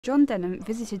John Denham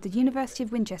visited the University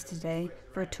of Winchester today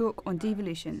for a talk on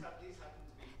devolution.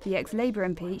 The ex-Labour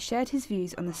MP shared his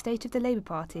views on the state of the Labour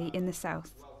Party in the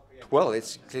South. Well,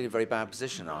 it's clearly a very bad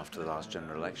position after the last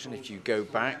general election. If you go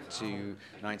back to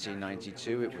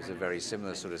 1992, it was a very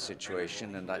similar sort of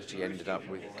situation and actually ended up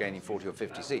with gaining 40 or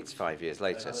 50 seats 5 years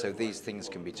later. So these things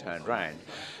can be turned round.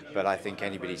 But I think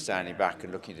anybody standing back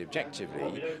and looking at it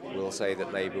objectively will say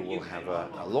that Labour will have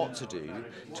a lot to do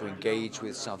to engage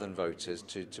with southern voters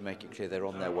to make it clear they're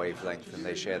on their wavelength and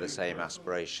they share the same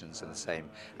aspirations and the same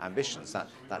ambitions.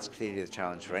 That's clearly the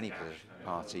challenge for any political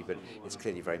party, but it's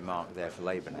clearly very marked there for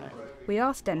Labour now. We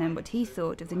asked Denham what he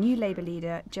thought of the new Labour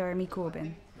leader, Jeremy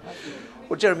Corbyn.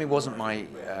 Well, Jeremy wasn't my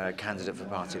candidate for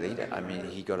party leader. I mean,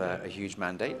 he got a huge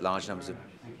mandate, large numbers of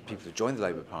people have joined the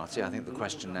Labour Party. I think the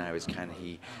question now is, can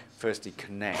he firstly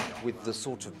connect with the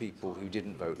sort of people who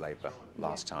didn't vote Labour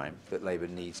last time, that Labour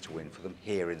needs to win for them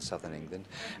here in southern England,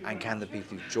 and can the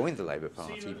people who joined the Labour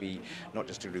Party be not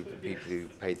just a group of people who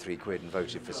paid £3 and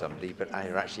voted for somebody, but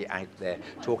are actually out there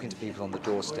talking to people on the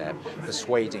doorstep,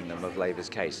 persuading them of Labour's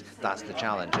case. That's the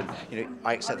challenge, and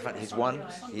I accept the fact he's won.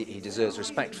 He deserves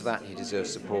respect for that. He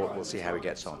deserves support. We'll see how he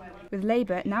gets on. With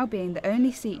Labour now being the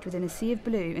only seat within a sea of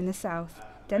blue in the South,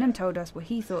 Denham told us what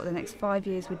he thought the next 5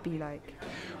 years would be like.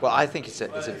 Well, I think it's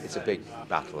a big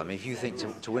battle. I mean, if you think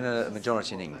to win a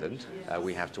majority in England,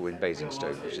 we have to win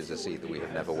Basingstoke, which is a seat that we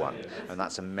have never won. And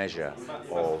that's a measure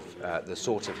of the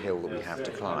sort of hill that we have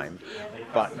to climb.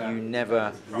 But you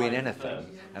never win anything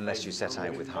unless you set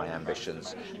out with high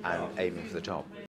ambitions and aiming for the top.